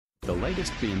The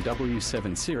latest BMW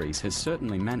 7 Series has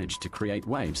certainly managed to create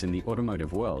waves in the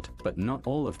automotive world, but not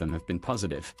all of them have been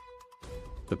positive.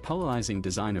 The polarizing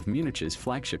design of Munich's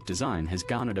flagship design has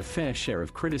garnered a fair share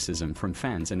of criticism from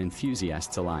fans and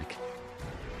enthusiasts alike.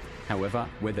 However,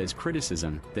 where there's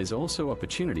criticism, there's also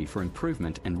opportunity for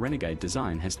improvement, and Renegade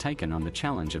Design has taken on the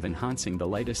challenge of enhancing the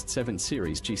latest 7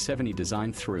 Series G70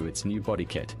 design through its new body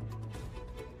kit.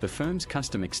 The firm's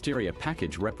custom exterior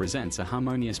package represents a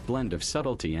harmonious blend of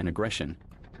subtlety and aggression.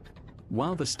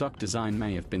 While the stock design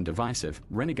may have been divisive,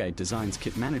 Renegade Design's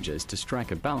kit manages to strike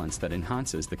a balance that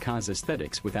enhances the car's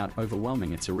aesthetics without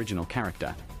overwhelming its original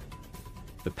character.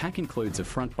 The pack includes a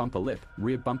front bumper lip,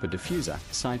 rear bumper diffuser,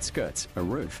 side skirts, a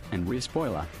roof, and rear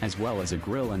spoiler, as well as a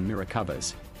grille and mirror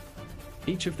covers.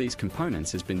 Each of these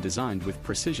components has been designed with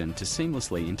precision to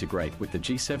seamlessly integrate with the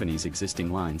G70's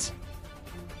existing lines,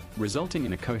 resulting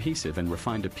in a cohesive and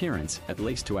refined appearance, at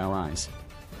least to our eyes.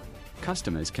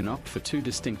 Customers can opt for two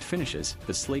distinct finishes,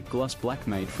 the sleek gloss black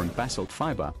made from basalt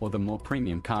fiber or the more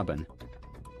premium carbon.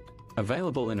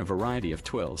 Available in a variety of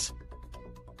twills.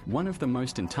 One of the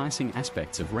most enticing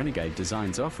aspects of Renegade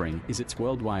Design's offering is its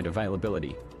worldwide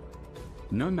availability.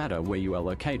 No matter where you are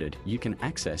located, you can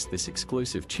access this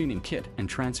exclusive tuning kit and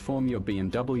transform your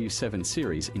BMW 7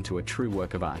 Series into a true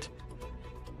work of art.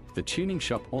 The tuning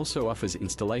shop also offers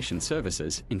installation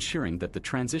services, ensuring that the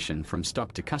transition from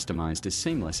stock to customized is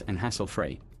seamless and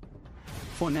hassle-free.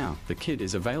 For now, the kit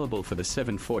is available for the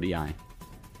 740i,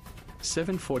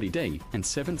 740D, and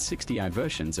 760i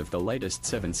versions of the latest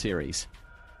 7 Series.